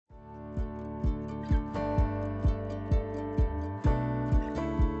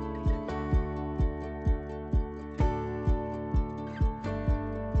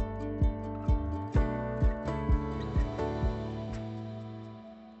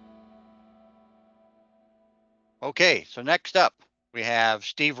Okay, so next up we have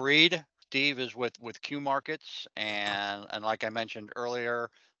Steve Reed. Steve is with Qmarkets, and like I mentioned earlier,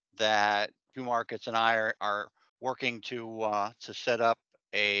 that Qmarkets and I are working to set up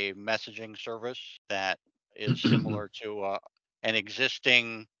a messaging service that is similar to an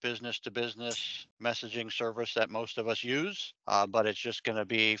existing business to business messaging service that most of us use, but it's just going to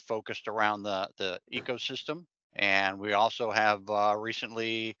be focused around the ecosystem. And we also have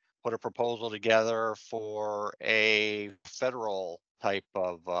recently put a proposal together for a federal type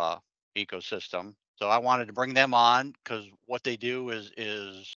of ecosystem. So I wanted to bring them on because what they do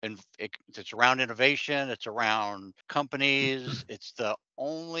it's around innovation, it's around companies. It's the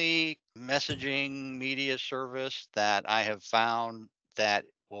only messaging media service that I have found that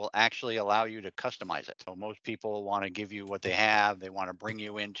will actually allow you to customize it. So most people want to give you what they have. They want to bring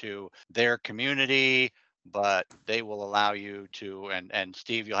you into their community, but they will allow you to, and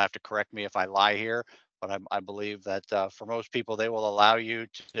Steve, you'll have to correct me if I lie here, but I believe that for most people, they will allow you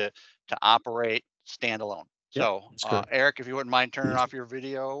to operate standalone. Yep, So, that's correct. Eric, if you wouldn't mind turning off your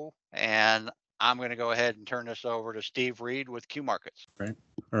video, and I'm going to go ahead and turn this over to Steve Reed with Qmarkets. Right.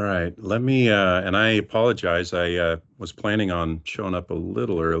 All right. Let me, and I apologize. I was planning on showing up a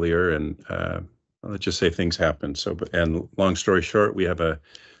little earlier, and let's just say things happen. So, and long story short, we have a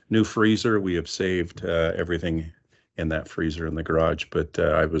new freezer. We have saved everything in that freezer in the garage. But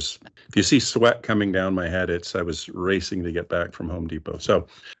if you see sweat coming down my head, I was racing to get back from Home Depot. So,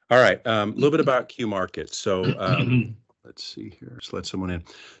 all right. A little bit about Qmarkets. So, let's see here. Let's let someone in.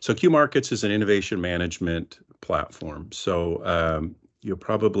 So Qmarkets is an innovation management platform. So you'll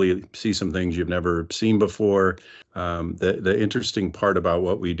probably see some things you've never seen before. The interesting part about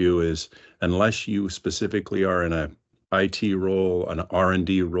what we do is, unless you specifically are in a IT role, an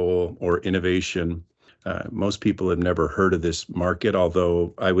R&D role, or innovation, most people have never heard of this market.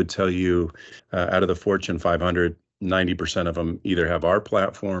 Although I would tell you, out of the Fortune 500, 90% of them either have our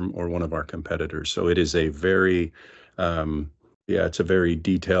platform or one of our competitors. So it is a very it's a very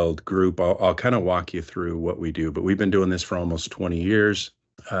detailed group. I'll kind of walk you through what we do, but we've been doing this for almost 20 years.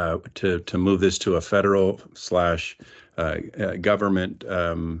 To move this to a federal slash government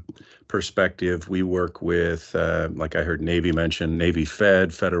perspective, we work with, like I heard Navy mention, Navy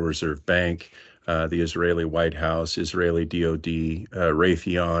Fed, Federal Reserve Bank, the Israeli White House, Israeli DoD,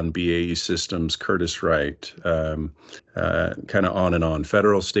 Raytheon, BAE Systems, Curtiss-Wright, kind of on and on.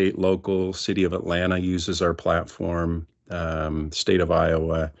 Federal, state, local, City of Atlanta uses our platform, State of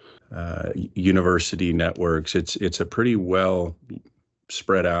Iowa, university networks. It's a pretty well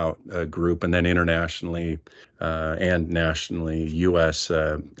spread out group, and then internationally and nationally, U.S.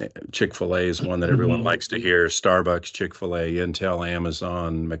 Chick-fil-A is one that everyone likes to hear. Starbucks, Chick-fil-A, Intel,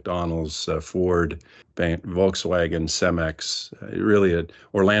 Amazon, McDonald's, Ford, Volkswagen, Cemex, really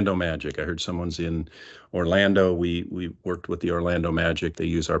Orlando Magic. I heard someone's in Orlando. We worked with the Orlando Magic. They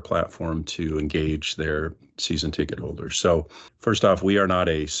use our platform to engage their season ticket holders. So first off, we are not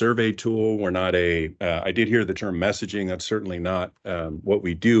a survey tool. We're not I did hear the term messaging. That's certainly not what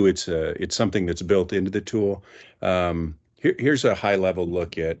we do. It's something that's built into the tool. Here's a high level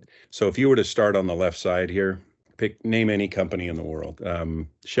look at, so if you were to start on the left side here, name any company in the world.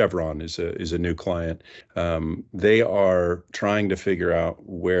 Chevron is a new client. They are trying to figure out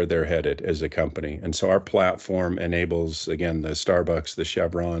where they're headed as a company. And so our platform enables, again, the Starbucks, the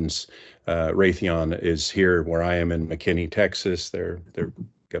Chevrons. Raytheon is here where I am in McKinney, Texas. They're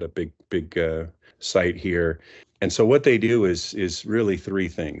got a big site here. And so what they do is really three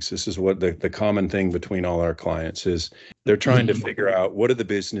things. This is what the common thing between all our clients is. They're trying to figure out, what are the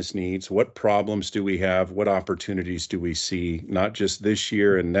business needs? What problems do we have? What opportunities do we see, not just this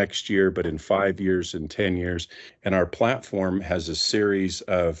year and next year, but in 5 years and 10 years? And our platform has a series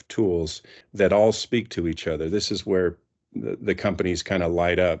of tools that all speak to each other. This is where the companies kind of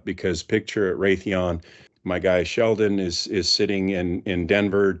light up, because picture at Raytheon, my guy Sheldon is sitting in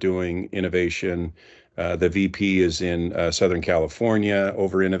Denver doing innovation. The VP is in Southern California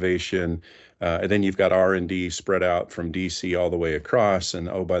over innovation. And then you've got R&D spread out from DC all the way across. And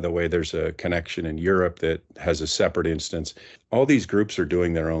oh, by the way, there's a connection in Europe that has a separate instance. All these groups are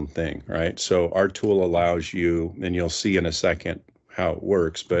doing their own thing, right? So our tool allows you, and you'll see in a second how it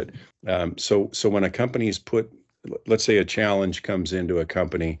works. But so when a company's let's say a challenge comes into a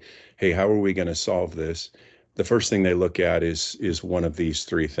company, hey, how are we going to solve this? The first thing they look at is one of these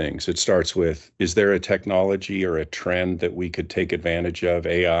three things. It starts with, is there a technology or a trend that we could take advantage of?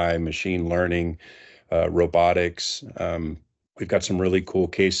 AI, machine learning, robotics, We've got some really cool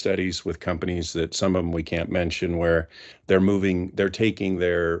case studies with companies that some of them we can't mention where they're taking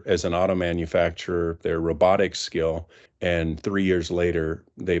as an auto manufacturer, their robotics skill, and 3 years later,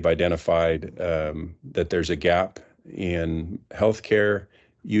 they've identified that there's a gap in healthcare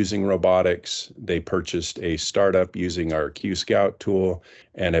using robotics. They purchased a startup using our Q Scout tool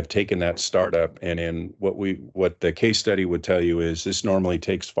and have taken that startup, and in what the case study would tell you is this normally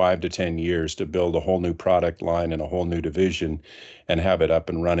takes 5 to 10 years to build a whole new product line and a whole new division and have it up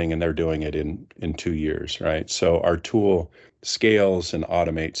and running, and they're doing it in 2 years, right? So our tool scales and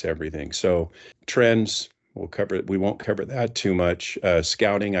automates everything. So trends, we won't cover that too much.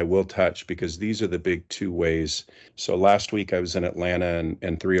 Scouting, I will touch because these are the big two ways. So last week I was in Atlanta,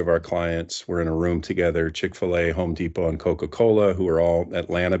 and three of our clients were in a room together, Chick-fil-A, Home Depot, and Coca-Cola, who are all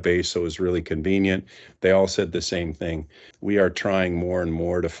Atlanta based. So it was really convenient. They all said the same thing. We are trying more and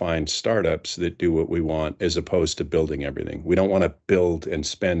more to find startups that do what we want as opposed to building everything. We don't want to build and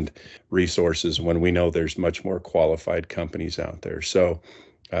spend resources when we know there's much more qualified companies out there. So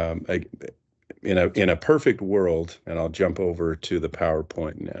in a perfect world, and I'll jump over to the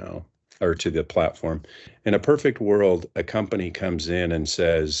PowerPoint now, or to the platform. In a perfect world, a company comes in and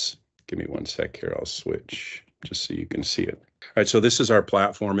says, give me one sec here, I'll switch just so you can see it. All right, so this is our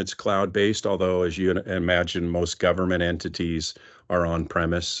platform. It's cloud-based, although as you imagine, most government entities are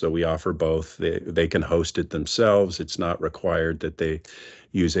on-premise, so we offer both. They can host it themselves. It's not required that they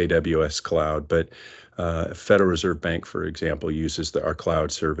use AWS Cloud, but Federal Reserve Bank, for example, uses our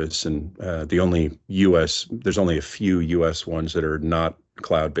cloud service, and there's only a few U.S. ones that are not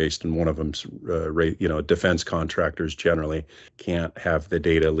cloud-based, and one of them's, defense contractors generally can't have the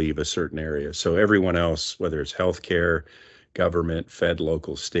data leave a certain area. So everyone else, whether it's healthcare, government, Fed,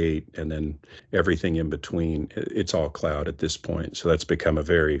 local, state, and then everything in between, it's all cloud at this point. So that's become a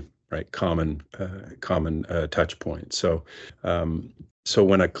very common touch point. So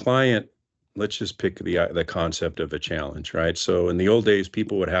when a client, let's just pick the concept of a challenge, right? So in the old days,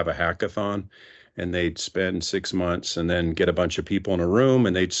 people would have a hackathon and they'd spend 6 months and then get a bunch of people in a room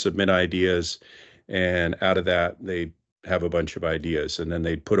and they'd submit ideas. And out of that, they'd have a bunch of ideas and then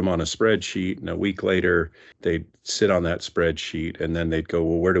they'd put them on a spreadsheet. And a week later, they'd sit on that spreadsheet and then they'd go,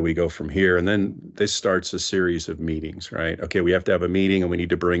 well, where do we go from here? And then this starts a series of meetings, right? Okay, we have to have a meeting and we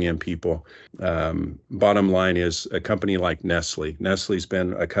need to bring in people. Bottom line is a company like Nestle. Nestle's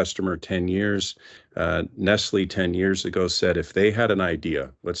been a customer 10 years. Nestle 10 years ago said if they had an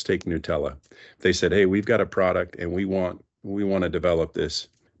idea, let's take Nutella. They said, hey, we've got a product and we want to develop this.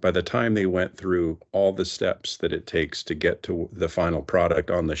 By the time they went through all the steps that it takes to get to the final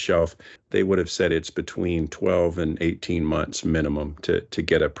product on the shelf, they would have said it's between 12 and 18 months minimum to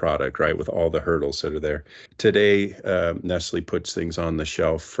get a product, right, with all the hurdles that are there. Today, Nestle puts things on the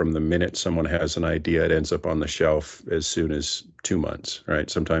shelf from the minute someone has an idea, it ends up on the shelf as soon as 2 months, right?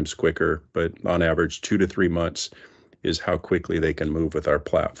 Sometimes quicker, but on average, 2 to 3 months is how quickly they can move with our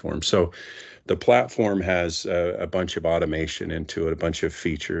platform. So the platform has a bunch of automation into it, a bunch of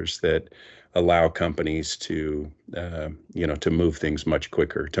features that allow companies to move things much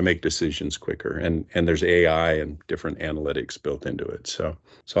quicker, to make decisions quicker. And there's AI and different analytics built into it. So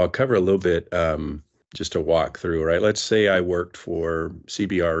I'll cover a little bit just to walk through, right? Let's say I worked for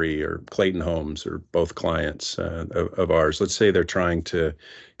CBRE or Clayton Homes or both clients of ours. Let's say they're trying to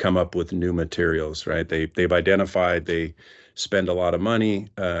come up with new materials, right? They've identified, they spend a lot of money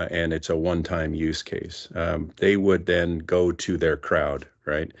and it's a one-time use case. They would then go to their crowd,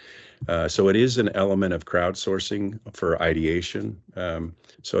 right? So it is an element of crowdsourcing for ideation.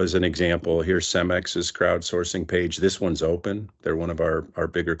 So as an example, here's Cemex's crowdsourcing page. This one's open. They're one of our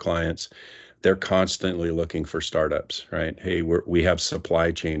bigger clients. They're constantly looking for startups, right? Hey, we have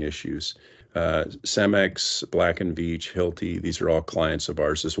supply chain issues. Cemex, Black & Veatch, Hilti, these are all clients of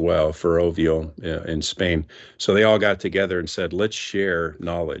ours as well, Ferrovial in Spain. So they all got together and said, let's share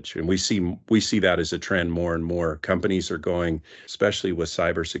knowledge. And we see that as a trend more and more. Companies are going, especially with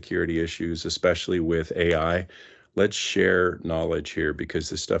cybersecurity issues, especially with AI, let's share knowledge here because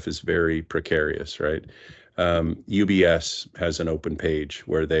this stuff is very precarious, right? UBS has an open page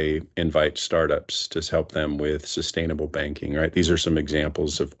where they invite startups to help them with sustainable banking, right? These are some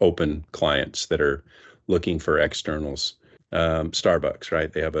examples of open clients that are looking for externals. Starbucks,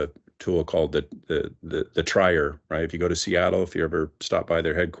 right? They have a tool called the Trier, right? If you go to Seattle, if you ever stop by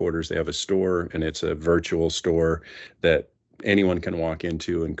their headquarters, they have a store and it's a virtual store that anyone can walk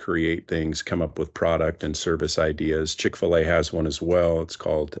into and create things, come up with product and service ideas. Chick-fil-A has one as well. It's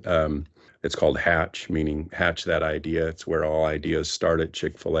called Hatch, meaning hatch that idea. It's where all ideas start at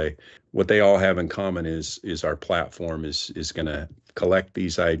Chick-fil-A. What they all have in common is our platform is going to collect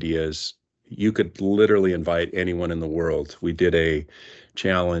these ideas, you could literally invite anyone in the world. We did a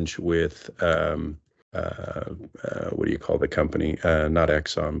challenge with what do you call the company? Not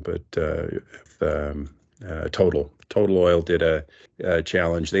Exxon, but Total Oil did a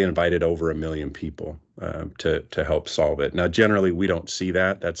challenge. They invited over 1 million people to help solve it. Now, generally, we don't see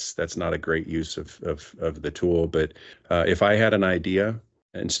that. That's not a great use of the tool. But if I had an idea,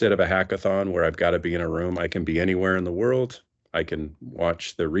 instead of a hackathon where I've got to be in a room, I can be anywhere in the world. I can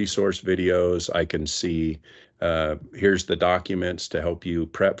watch the resource videos. I can see here's the documents to help you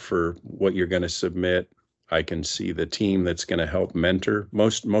prep for what you're going to submit. I can see the team that's going to help mentor.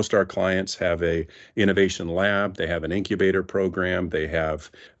 Most our clients have a innovation lab. They have an incubator program. They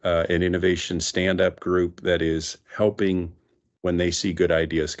have an innovation stand-up group that is helping when they see good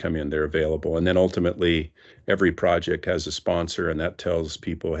ideas come in. They're available. And then ultimately, every project has a sponsor, and that tells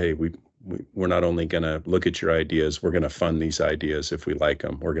people, hey, we're not only going to look at your ideas, we're going to fund these ideas if we like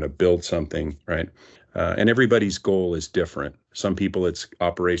them. We're going to build something, right? And everybody's goal is different. Some people, it's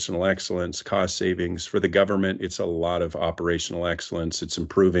operational excellence, cost savings. For the government, it's a lot of operational excellence. It's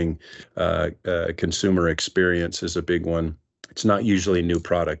improving consumer experience is a big one. It's not usually new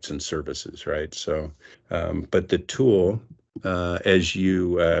products and services, right? So, but the tool, as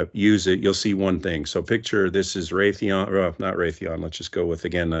you use it, you'll see one thing. So picture this is Raytheon, well, not Raytheon, let's just go with,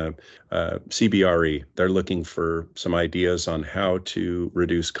 again, CBRE. They're looking for some ideas on how to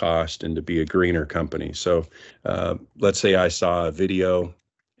reduce cost and to be a greener company. So let's say I saw a video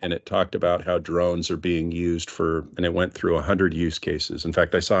and it talked about how drones are being used and it went through 100 use cases. In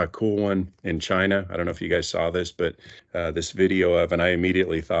fact, I saw a cool one in China. I don't know if you guys saw this, but this video and I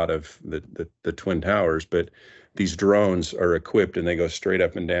immediately thought of the Twin Towers, but these drones are equipped and they go straight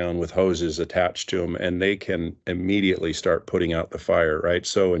up and down with hoses attached to them, and they can immediately start putting out the fire, right?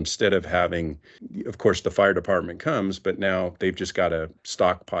 So instead of having, of course, the fire department comes, but now they've just got a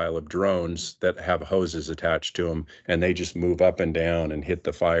stockpile of drones that have hoses attached to them, and they just move up and down and hit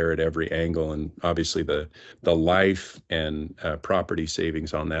the fire at every angle. And obviously the life and property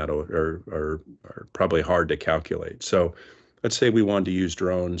savings on that are probably hard to calculate. So let's say we wanted to use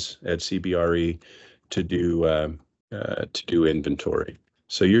drones at CBRE to do inventory.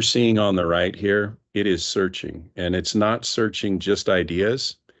 So you're seeing on the right here, it is searching, and it's not searching just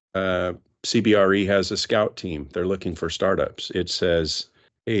ideas. CBRE has a scout team. They're looking for startups. It says,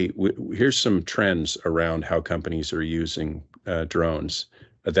 hey, here's some trends around how companies are using drones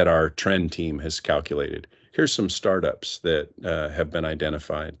that our trend team has calculated. Here's some startups that have been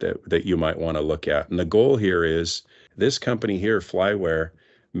identified that you might want to look at. And the goal here is this company here, Flyware,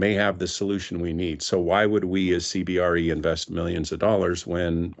 may have the solution we need. So why would we as CBRE invest millions of dollars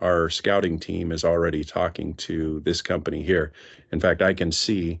when our scouting team is already talking to this company here? In fact, I can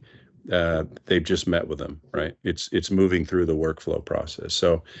see they've just met with them, right? It's moving through the workflow process.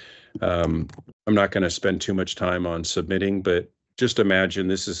 So I'm not going to spend too much time on submitting, but just imagine,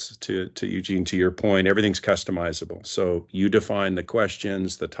 this is to Eugene, to your point, everything's customizable. So you define the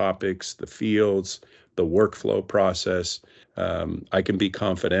questions, the topics, the fields, the workflow process. I can be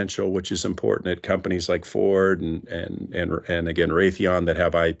confidential, which is important at companies like Ford and again Raytheon that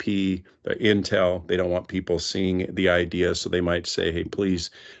have IP, Intel. They don't want people seeing the idea, so they might say, "Hey,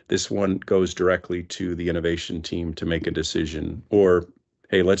 please, this one goes directly to the innovation team to make a decision," or,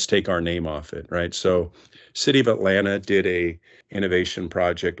 "Hey, let's take our name off it." Right? So, City of Atlanta did a innovation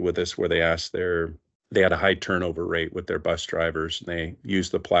project with us where they had a high turnover rate with their bus drivers, and they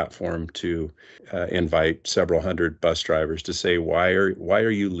used the platform to invite several hundred bus drivers to say, why are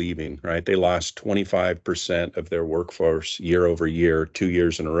you leaving, right? They lost 25% of their workforce year over year, 2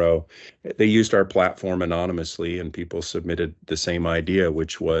 years in a row. They used our platform anonymously, and people submitted the same idea,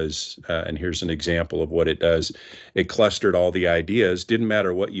 which was, and here's an example of what it does. It clustered all the ideas. Didn't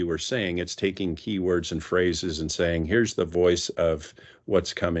matter what you were saying. It's taking keywords and phrases and saying, here's the voice of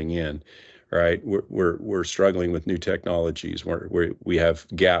what's coming in. Right, we're struggling with new technologies. We have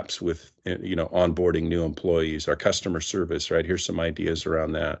gaps with onboarding new employees. Our customer service, right? Here's some ideas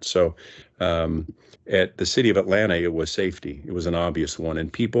around that. So, at the City of Atlanta, it was safety. It was an obvious one,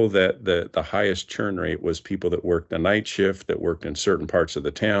 and people that the highest churn rate was people that worked the night shift, that worked in certain parts of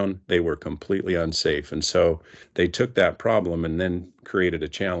the town. They were completely unsafe, and so they took that problem and then created a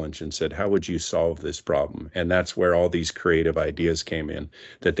challenge and said, how would you solve this problem? And that's where all these creative ideas came in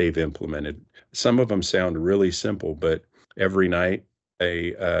that they've implemented. Some of them sound really simple, but every night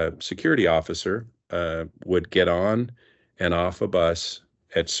a security officer would get on and off a bus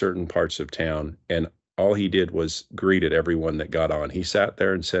at certain parts of town, and all he did was greeted everyone that got on. He sat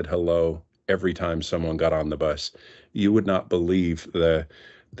there and said hello every time someone got on the bus. You would not believe the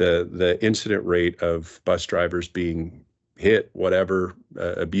incident rate of bus drivers being hit, whatever,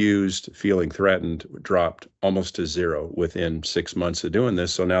 abused, feeling threatened, dropped almost to zero within 6 months of doing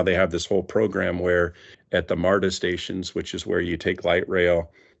this. So now they have this whole program where at the MARTA stations, which is where you take light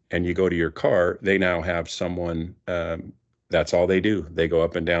rail and you go to your car, they now have someone, that's all they do. They go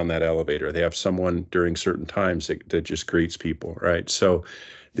up and down that elevator. They have someone during certain times that just greets people, right? So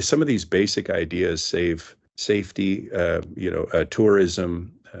some of these basic ideas save safety,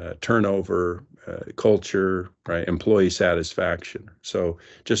 tourism, turnover, culture, right? Employee satisfaction. So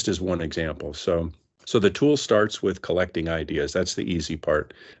just as one example. So the tool starts with collecting ideas. That's the easy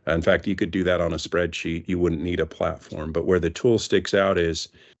part. In fact, you could do that on a spreadsheet. You wouldn't need a platform. But where the tool sticks out is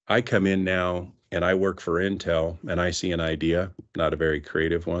I come in now and I work for Intel and I see an idea, not a very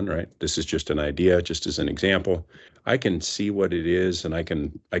creative one, right? This is just an idea, just as an example. I can see what it is and I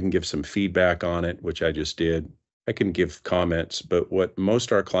can give some feedback on it, which I just did. I can give comments, but what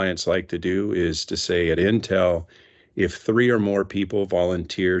most our clients like to do is to say at Intel, if 3 or more people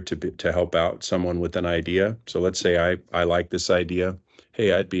volunteer to help out someone with an idea. So let's say I like this idea.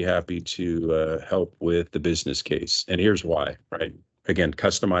 Hey, I'd be happy to help with the business case. And here's why, right? Again,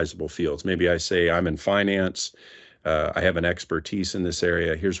 customizable fields. Maybe I say I'm in finance. I have an expertise in this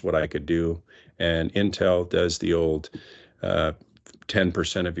area. Here's what I could do. And Intel does the old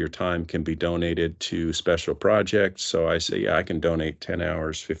 10% of your time can be donated to special projects. So I say, yeah, I can donate 10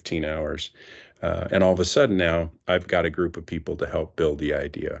 hours, 15 hours. And all of a sudden now I've got a group of people to help build the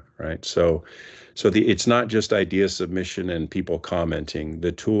idea, right? So it's not just idea submission and people commenting.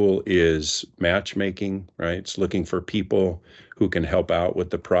 The tool is matchmaking, right? It's looking for people who can help out with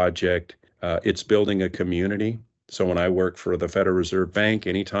the project. It's building a community. So when I work for the Federal Reserve Bank,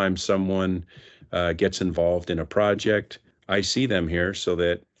 anytime someone gets involved in a project, I see them here so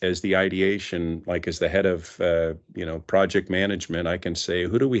that as the ideation, like as the head of project management, I can say,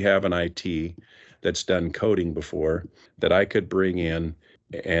 who do we have in IT that's done coding before that I could bring in,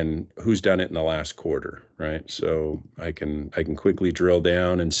 and who's done it in the last quarter, right? So I can quickly drill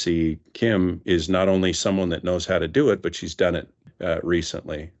down and see Kim is not only someone that knows how to do it, but she's done it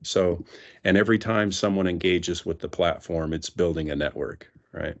recently. So, and every time someone engages with the platform, it's building a network,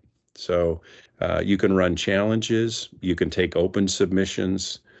 right? So you can run challenges, you can take open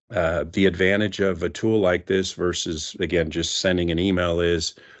submissions. The advantage of a tool like this versus, again, just sending an email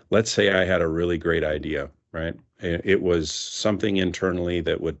is, let's say I had a really great idea, right? It was something internally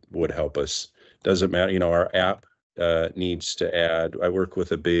that would help us. Doesn't matter, our app needs to add, I work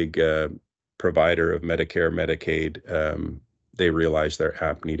with a big provider of Medicare, Medicaid. They realized their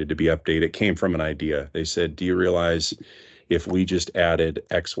app needed to be updated. It came from an idea. They said, do you realize if we just added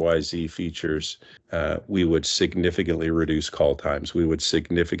XYZ features, we would significantly reduce call times. We would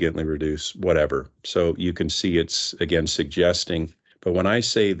significantly reduce whatever. So you can see it's, again, suggesting. But when I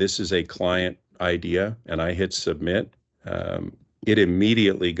say this is a client idea and I hit submit, it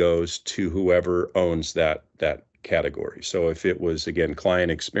immediately goes to whoever owns that category. So if it was, again,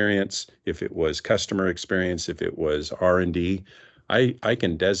 client experience, if it was customer experience, if it was R&D, I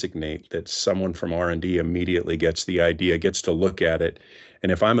can designate that someone from R&D immediately gets the idea, gets to look at it.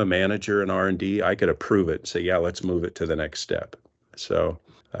 And if I'm a manager in R&D, I could approve it and say, yeah, let's move it to the next step. So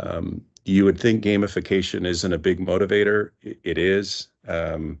you would think gamification isn't a big motivator. It is.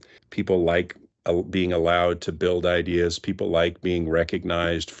 People like being allowed to build ideas. People like being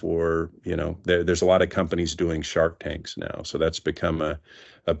recognized for, there's a lot of companies doing Shark Tanks now. So that's become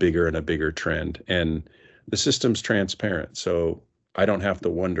a bigger and a bigger trend. And the system's transparent. So I don't have to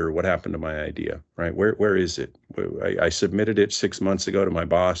wonder what happened to my idea, right? Where is it? I submitted it 6 months ago to my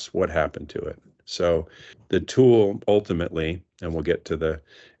boss. What happened to it? So the tool ultimately, and we'll get to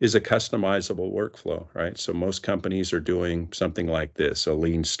is a customizable workflow, right? So most companies are doing something like this, a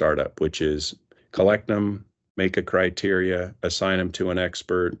lean startup, which is collect them, make a criteria, assign them to an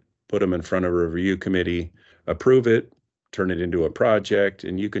expert, put them in front of a review committee, approve it, turn it into a project.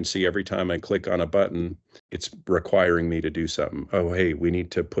 And you can see every time I click on a button, it's requiring me to do something. Oh, hey, we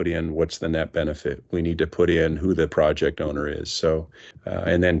need to put in what's the net benefit. We need to put in who the project owner is. So,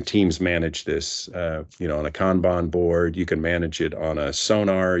 and then teams manage this, on a Kanban board. You can manage it on a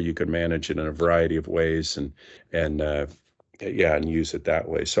Sonar. You can manage it in a variety of ways and use it that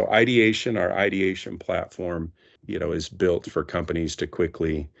way. So our ideation platform, is built for companies to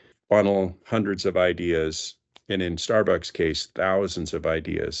quickly funnel hundreds of ideas. And in Starbucks' case, thousands of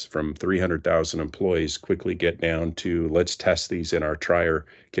ideas from 300,000 employees quickly get down to, let's test these in our Trier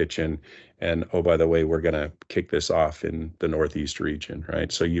kitchen. And oh, by the way, we're going to kick this off in the Northeast region, right?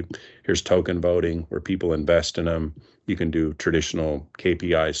 So here's token voting where people invest in them. You can do traditional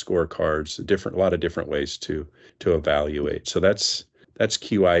KPI scorecards, a lot of different ways to evaluate. So that's that's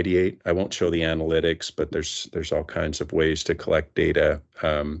Qideate. I won't show the analytics, but there's all kinds of ways to collect data,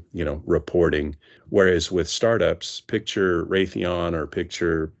 reporting. Whereas with startups, picture Raytheon or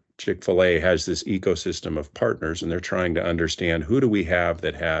picture Chick-fil-A has this ecosystem of partners, and they're trying to understand who do we have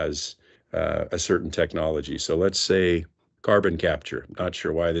that has a certain technology. So let's say carbon capture. Not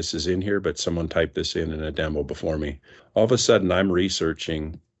sure why this is in here, but someone typed this in a demo before me. All of a sudden, I'm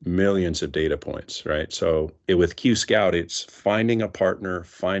researching millions of data points, right? So with Q Scout, it's finding a partner,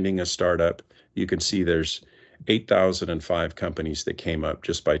 finding a startup. You can see there's 8,005 companies that came up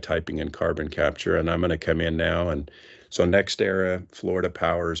just by typing in carbon capture. And I'm going to come in now. And so NextEra, Florida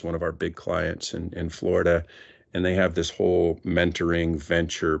Power is one of our big clients in Florida. And they have this whole mentoring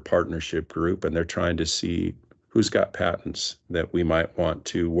venture partnership group, and they're trying to see who's got patents that we might want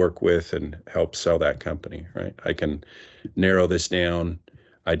to work with and help sell that company, right? I can narrow this down,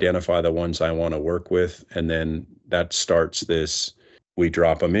 identify the ones I want to work with, and then that starts this. We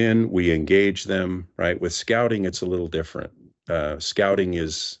drop them in, we engage them, right? With scouting, it's a little different. Scouting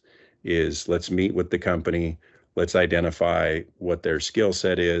is let's meet with the company, let's identify what their skill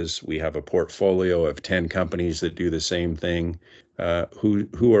set is. We have a portfolio of 10 companies that do the same thing.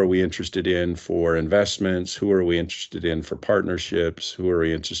 Who are we interested in for investments? Who are we interested in for partnerships? Who are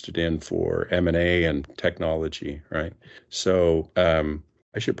we interested in for M&A and technology, right? So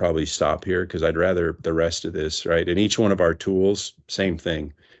I should probably stop here because I'd rather the rest of this, right? In each one of our tools, same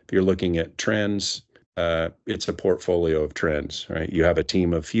thing. If you're looking at trends, it's a portfolio of trends, right? You have a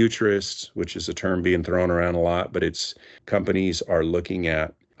team of futurists, which is a term being thrown around a lot, but it's companies are looking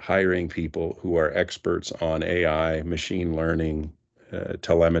at hiring people who are experts on AI, machine learning,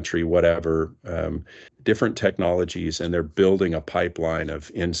 telemetry, whatever, different technologies, and they're building a pipeline of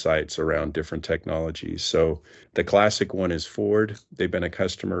insights around different technologies. So the classic one is Ford. They've been a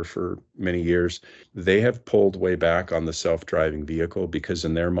customer for many years. They have pulled way back on the self-driving vehicle because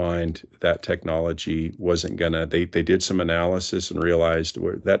in their mind, that technology wasn't gonna, they did some analysis and realized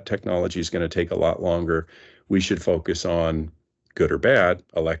that technology is gonna take a lot longer. We should focus on good or bad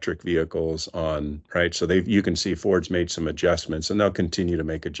electric vehicles on, right? So you can see Ford's made some adjustments and they'll continue to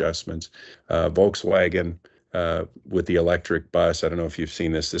make adjustments. Volkswagen with the electric bus, I don't know if you've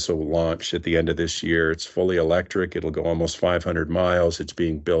seen this will launch at the end of this year. It's fully electric. It'll go almost 500 miles. It's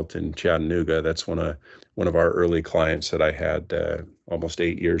being built in Chattanooga. That's one of our early clients that I had almost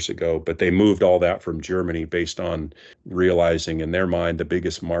 8 years ago, but they moved all that from Germany based on realizing in their mind the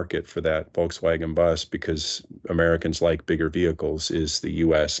biggest market for that Volkswagen bus, because Americans like bigger vehicles, is the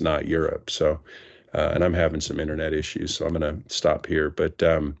US, not Europe. So, and I'm having some internet issues, so I'm going to stop here, but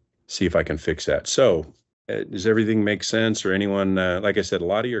see if I can fix that. So does everything make sense? Or anyone, like I said, a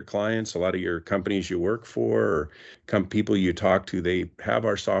lot of your clients, a lot of your companies you work for, or people you talk to, they have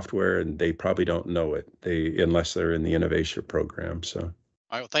our software and they probably don't know it, unless they're in the innovation program. So, All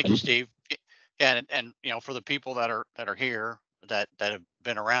right, well, thank you, Steve. Yeah, and for the people that are here that have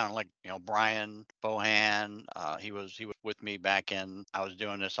been around, like Brian Bohan, he was with me back in. I was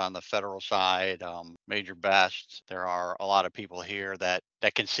doing this on the federal side. Major Best. There are a lot of people here that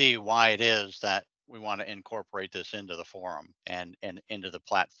can see why it is that we want to incorporate this into the forum and into the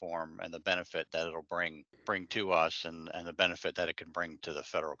platform, and the benefit that it'll bring to us, and the benefit that it can bring to the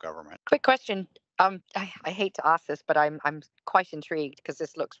federal government. Quick question. I hate to ask this, but I'm quite intrigued because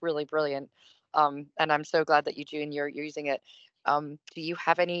this looks really brilliant. And I'm so glad that you're using it. Do you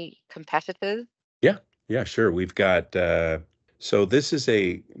have any competitors? Yeah, sure. We've got, so this is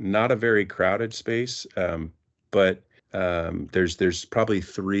not a very crowded space, but there's probably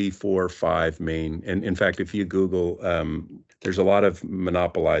 3, 4, 5 main. And in fact, if you Google, there's a lot of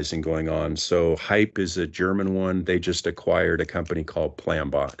monopolizing going on. So Hype is a German one. They just acquired a company called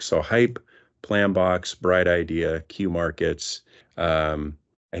Planbox. So Hype, Planbox, Bright Idea, Qmarkets.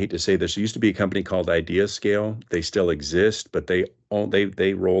 I hate to say this, there used to be a company called IdeaScale. They still exist, but they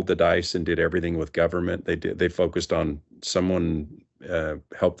rolled the dice and did everything with government. They focused on someone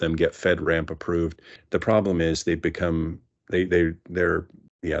help them get FedRAMP approved. The problem is they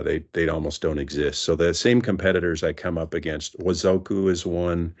almost don't exist. So the same competitors I come up against, Wazoku is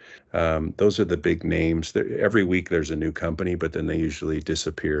one. Those are the big names. Every week there's a new company, but then they usually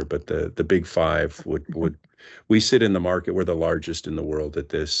disappear. But the big five would we sit in the market. We're the largest in the world at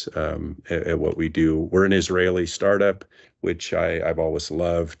this, at what we do. We're an Israeli startup, which I've always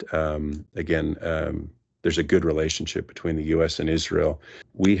loved. There's a good relationship between the U.S. and Israel.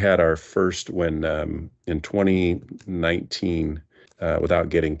 We had our first when in 2019, without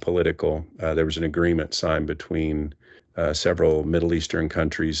getting political, there was an agreement signed between several Middle Eastern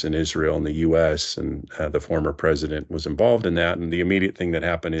countries and Israel and the U.S., and the former president was involved in that. And the immediate thing that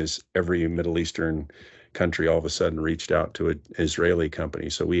happened is every Middle Eastern country all of a sudden reached out to an Israeli company.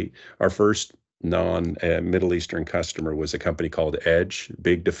 So our first non-Middle Eastern customer was a company called Edge,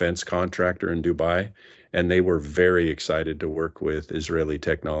 big defense contractor in Dubai, and they were very excited to work with Israeli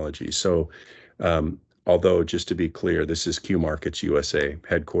technology. So, although just to be clear, this is Qmarkets USA,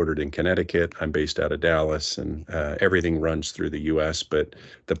 headquartered in Connecticut. I'm based out of Dallas, and everything runs through the U.S., but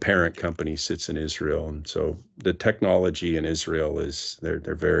the parent company sits in Israel. And so the technology in Israel is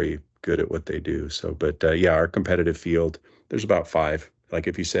they're very good at what they do. So, but yeah, our competitive field, there's about 5. Like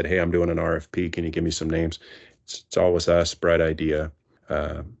if you said, hey, I'm doing an RFP, can you give me some names? It's always us, Bright Idea,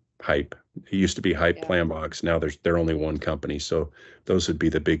 Hype. It used to be Hype, Yeah. Planbox. Now they're only one company. So those would be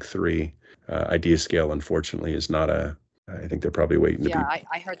the big 3. Idea Scale, unfortunately, is not I think they're probably waiting to be. Yeah,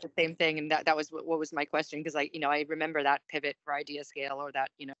 I heard the same thing, and that was what was my question, because I remember that pivot for Idea Scale, or that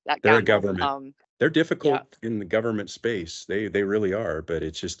that They're a gamble. government. They're difficult in the government space. They really are, but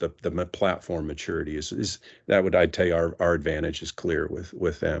it's just the platform maturity is that would I'd tell you our advantage is clear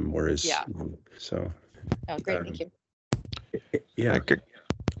with them. Whereas so. Oh, great, thank you. Yeah. I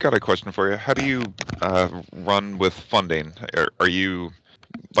got a question for you. How do you run with funding? Are you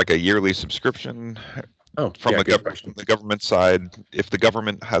like a yearly subscription? From the government side, if the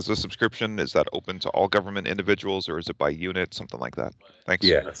government has a subscription, is that open to all government individuals, or is it by unit, something like that? Thanks.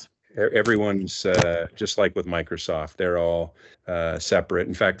 Yes. Everyone's just like with Microsoft, they're all separate.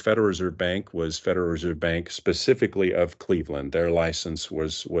 In fact, Federal Reserve Bank was Federal Reserve Bank specifically of Cleveland. Their license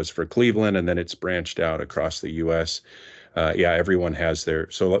was for Cleveland, and then it's branched out across the U.S. Yeah, everyone has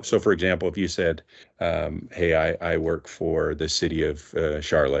their. So for example, if you said, hey, I work for the city of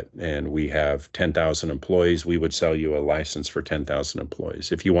Charlotte, and we have 10,000 employees, we would sell you a license for 10,000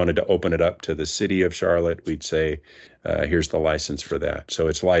 employees. If you wanted to open it up to the city of Charlotte, we'd say, here's the license for that. So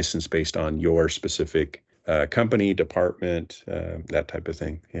it's licensed based on your specific company, department, that type of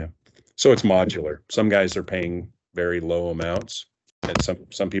thing. Yeah. So it's modular. Some guys are paying very low amounts, and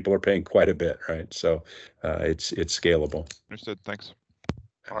some people are paying quite a bit, right? So it's scalable. Understood. Thanks.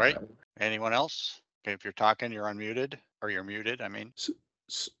 All right. Anyone else? Okay, if you're talking, you're unmuted, or you're muted. I mean.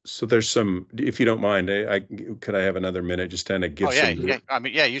 So there's some, if you don't mind, could I have another minute just to kind of give yeah. I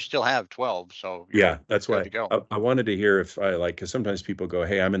mean, yeah, you still have 12, so yeah, that's why I wanted to hear if because sometimes people go,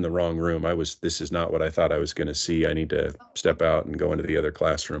 hey, I'm in the wrong room. This is not what I thought I was going to see. I need to step out and go into the other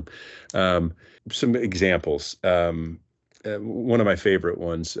classroom. Some examples. One of my favorite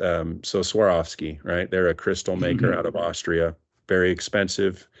ones. So Swarovski, right? They're a crystal maker out of Austria. Very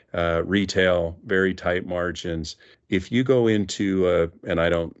expensive, retail, very tight margins. If you go into and I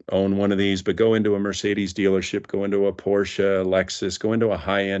don't own one of these, but go into a Mercedes dealership, go into a Porsche, Lexus, go into a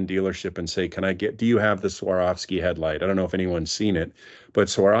high-end dealership and say, do you have the Swarovski headlight? I don't know if anyone's seen it, but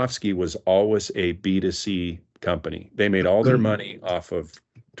Swarovski was always a B2C company. They made all their money off of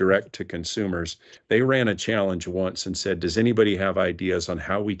direct to consumers. They ran a challenge once and said, does anybody have ideas on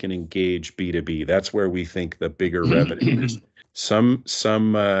how we can engage B2B? That's where we think the bigger revenue is. Some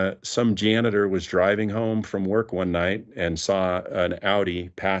janitor was driving home from work one night and saw an Audi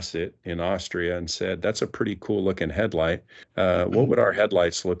pass it in Austria and said, that's a pretty cool looking headlight. What would our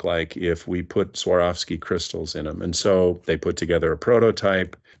headlights look like if we put Swarovski crystals in them? And so they put together a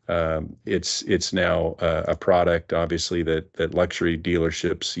prototype. It's now a product, obviously, that luxury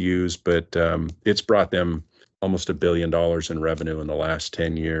dealerships use, but it's brought them almost $1 billion in revenue in the last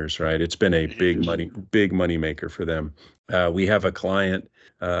 10 years, right? It's been a big money maker for them. We have a client.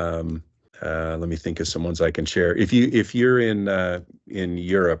 Let me think of some ones I can share. If you're in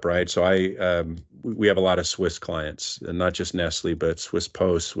Europe, right? So we have a lot of Swiss clients, and not just Nestle, but Swiss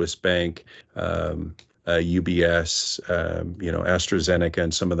Post, Swiss Bank, UBS, AstraZeneca,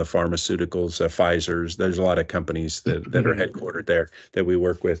 and some of the pharmaceuticals, Pfizer's. There's a lot of companies that are headquartered there that we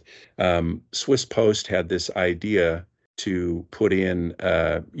work with. Swiss Post had this idea to put in,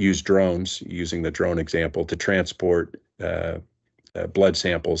 use drones, using the drone example, to transport blood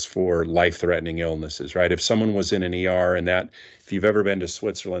samples for life-threatening illnesses, right? If someone was in an ER, and if you've ever been to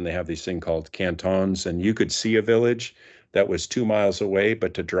Switzerland, they have these thing called cantons, and you could see a village that was 2 miles away,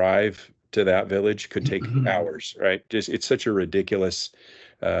 but to drive to that village could take hours, right? It's such a ridiculous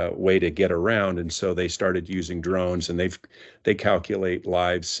way to get around. And so they started using drones, and they calculate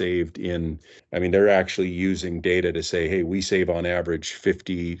lives saved they're actually using data to say, hey, we save on average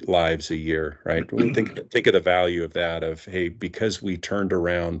 50 lives a year, right? Think of the value of that, hey, because we turned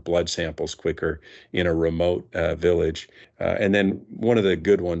around blood samples quicker in a remote village. And then one of the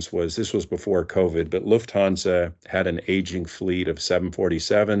good ones this was before COVID, but Lufthansa had an aging fleet of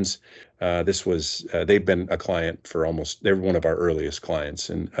 747s. They've been a client for they're one of our earliest clients.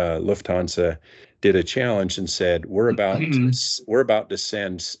 And Lufthansa did a challenge and said, we're about to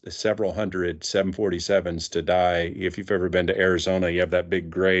send several hundred 747s to die. If you've ever been to Arizona, you have that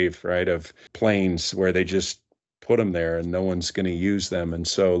big grave, right, of planes where they just put them there and no one's going to use them. And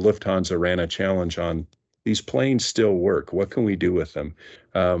so Lufthansa ran a challenge on these planes still work. What can we do with them?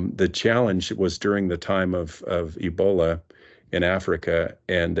 The challenge was during the time of Ebola in Africa,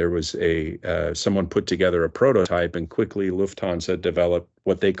 and there was someone put together a prototype, and quickly Lufthansa developed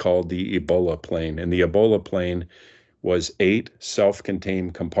what they called the Ebola plane. And the Ebola plane was 8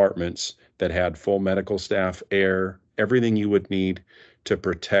 self-contained compartments that had full medical staff, air, everything you would need to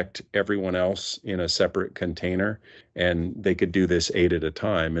protect everyone else in a separate container. And they could do this 8 at a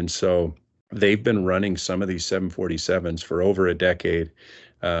time. And so they've been running some of these 747s for over a decade,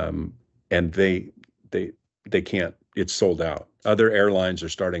 and they can't. It's sold out. Other airlines are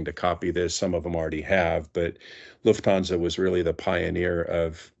starting to copy this. Some of them already have, but Lufthansa was really the pioneer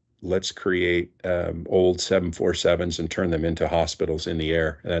of let's create old 747s and turn them into hospitals in the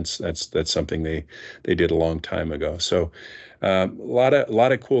air. That's something they did a long time ago. So a lot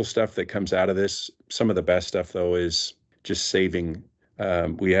of cool stuff that comes out of this. Some of the best stuff though is just saving.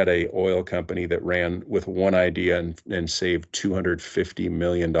 We had a oil company that ran with one idea and saved $250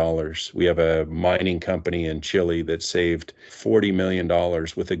 million. We have a mining company in Chile that saved $40 million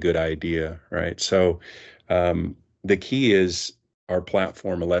with a good idea, right? So the key is our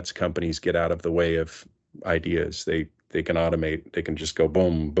platform lets companies get out of the way of ideas. They can automate. They can just go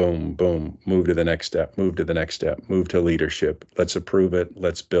boom, boom, boom, move to the next step, move to the next step, move to leadership. Let's approve it.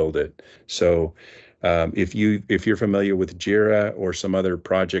 Let's build it. So if you're familiar with Jira or some other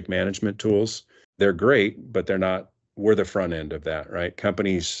project management tools, they're great, but we're the front end of that, right?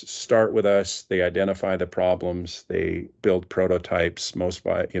 Companies start with us, they identify the problems, they build prototypes, most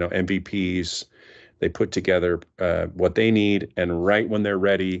by, MVPs, they put together what they need, and right when they're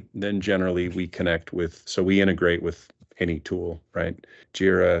ready, then generally we we integrate with any tool, right?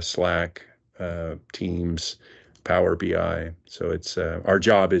 Jira, Slack, Teams, Power BI. So it's our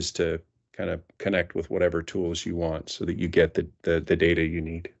job is to kind of connect with whatever tools you want so that you get the data you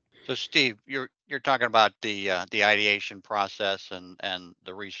need. So Steve, you're talking about the ideation process and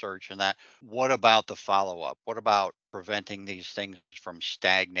the research and that. What about the follow-up? What about preventing these things from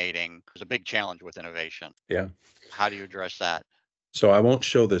stagnating? It's a big challenge with innovation. Yeah. How do you address that? So I won't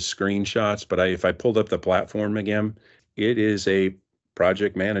show the screenshots, but if I pulled up the platform again, it is a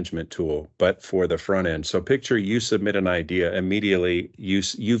project management tool, but for the front end. So picture you submit an idea immediately.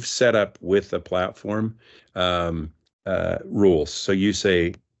 You've set up with the platform rules. So you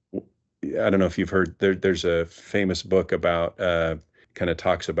say, I don't know if you've heard, there's a famous book about kind of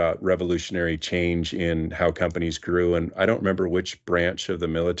talks about revolutionary change in how companies grew. And I don't remember which branch of the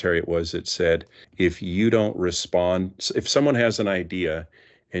military it was that said, if you don't respond, if someone has an idea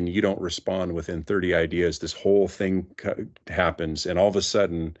and you don't respond within 30 ideas, this whole thing happens. And all of a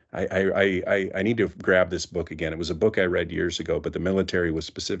sudden, I need to grab this book again. It was a book I read years ago, but the military was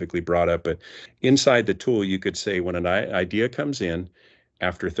specifically brought up. But inside the tool, you could say when an idea comes in,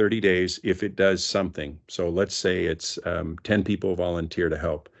 after 30 days, if it does something, so let's say it's 10 people volunteer to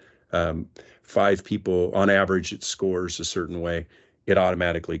help, 5 people, on average, it scores a certain way, it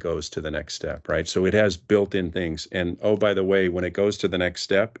automatically goes to the next step, right? So it has built-in things. And oh, by the way, when it goes to the next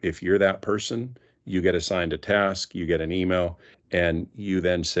step, if you're that person, you get assigned a task, you get an email, and you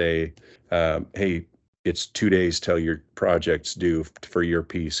then say, hey, it's 2 days till your project's due for your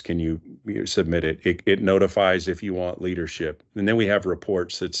piece. Can you submit it? It notifies if you want leadership. And then we have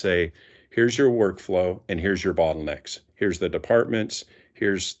reports that say, here's your workflow and here's your bottlenecks. Here's the departments,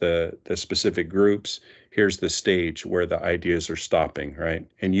 here's the specific groups, here's the stage where the ideas are stopping, right?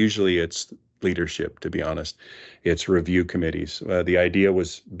 And usually it's leadership, to be honest. It's review committees. The idea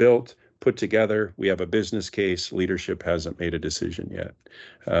was built, put together, we have a business case, leadership hasn't made a decision yet.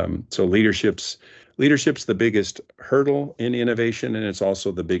 So leadership's the biggest hurdle in innovation, and it's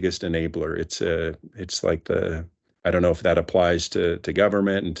also the biggest enabler. It's like I don't know if that applies to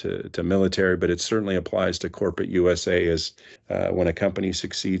government and to military, but it certainly applies to corporate USA as when a company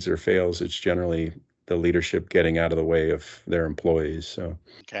succeeds or fails, it's generally the leadership getting out of the way of their employees. So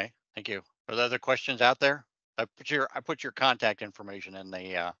okay, thank you. Are there other questions out there? I put your contact information in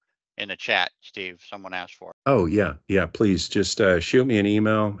the chat, Steve. Someone asked for it. Oh yeah, please just shoot me an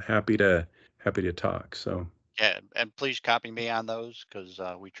email. Happy to talk. So yeah, and please copy me on those because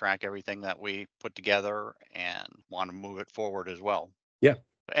we track everything that we put together and want to move it forward as well. Yeah.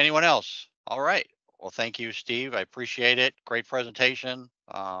 Anyone else? All right. Well, thank you, Steve. I appreciate it. Great presentation.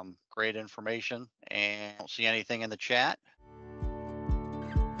 Great information. And I don't see anything in the chat.